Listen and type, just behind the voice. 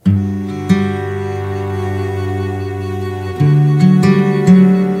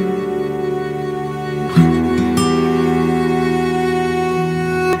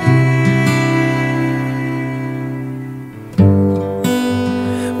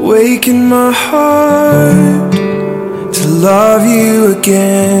Awaken my heart to love you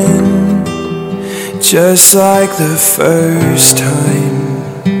again, just like the first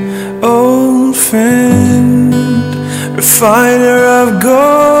time. Old friend, refiner of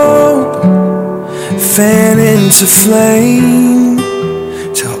gold, fan into flame,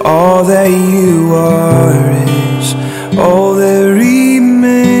 till all that you are is all that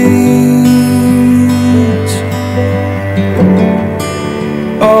remains.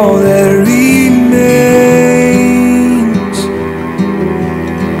 All that remains.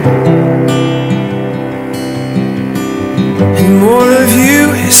 And more of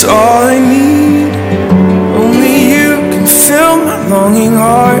you is all I need. Only you can fill my longing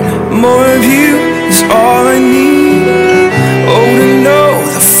heart. More of you is all I need. Oh, to know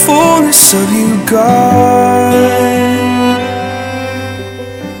the fullness of you, God.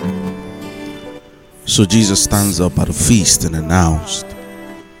 So Jesus stands up at a feast and announced,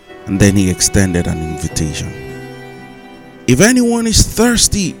 and then he extended an invitation. If anyone is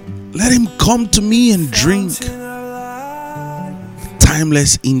thirsty, let him come to me and drink.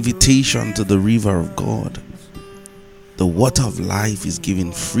 Timeless invitation to the river of God. The water of life is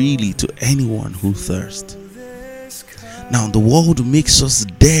given freely to anyone who thirsts. Now the world makes us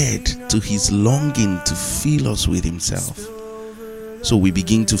dead to his longing to fill us with himself. So we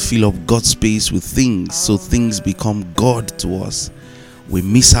begin to fill up God's space with things, so things become God to us. We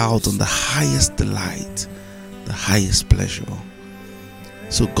miss out on the highest delight, the highest pleasure.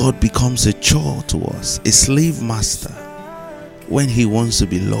 So God becomes a chore to us, a slave master. When he wants to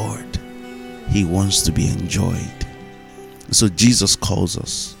be Lord, he wants to be enjoyed. So Jesus calls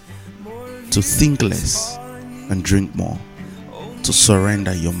us to think less and drink more, to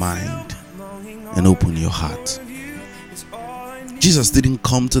surrender your mind and open your heart. Jesus didn't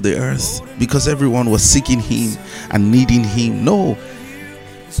come to the earth because everyone was seeking him and needing him. No,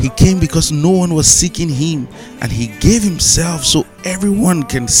 he came because no one was seeking him, and he gave himself so everyone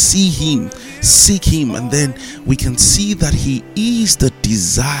can see him, seek him, and then we can see that he is the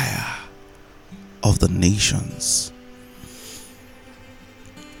desire of the nations.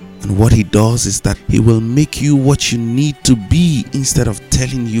 And what he does is that he will make you what you need to be instead of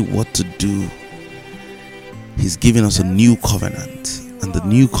telling you what to do. He's giving us a new covenant, and the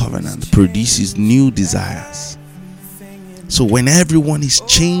new covenant produces new desires. So when everyone is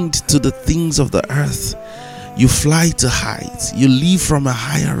chained to the things of the earth, you fly to heights, you live from a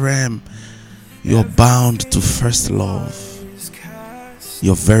higher realm, you're bound to first love,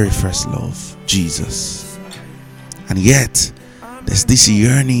 your very first love, Jesus. And yet, there's this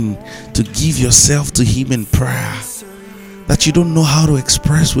yearning to give yourself to him in prayer that you don't know how to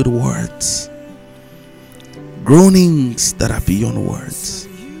express with words. Groanings that are beyond words.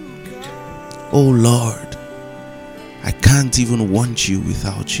 Oh Lord, I can't even want you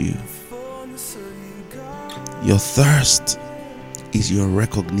without you. Your thirst is your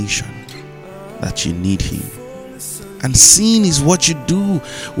recognition that you need him. And sin is what you do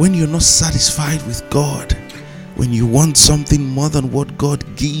when you're not satisfied with God, when you want something more than what God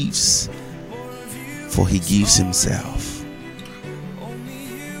gives, for he gives himself.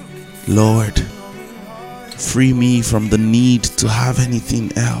 Lord, free me from the need to have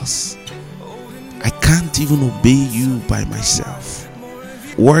anything else. I can't even obey you by myself.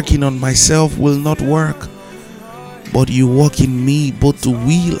 Working on myself will not work, but you work in me both to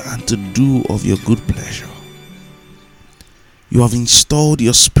will and to do of your good pleasure. You have installed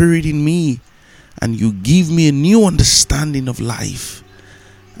your spirit in me, and you give me a new understanding of life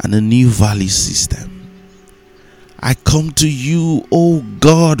and a new value system. I come to you, O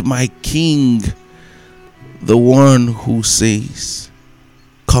God, my King, the one who says,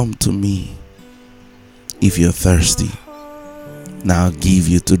 come to me if you're thirsty, now I'll give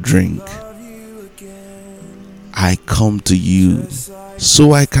you to drink. I come to you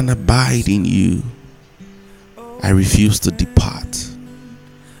so I can abide in you. I refuse to depart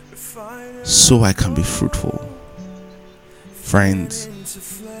so I can be fruitful. Friends,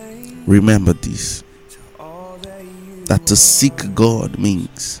 remember this, that to seek God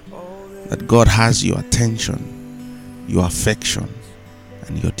means that God has your attention, your affection,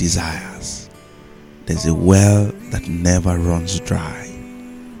 and your desires. There's a well that never runs dry.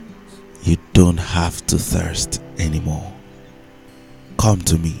 You don't have to thirst anymore. Come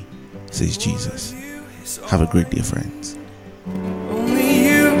to me, says Jesus. Have a great day, friends. Only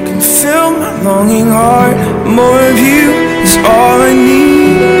you can fill my longing heart. More of you is all I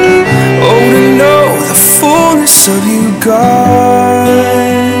need. Oh, to know the fullness of you, God.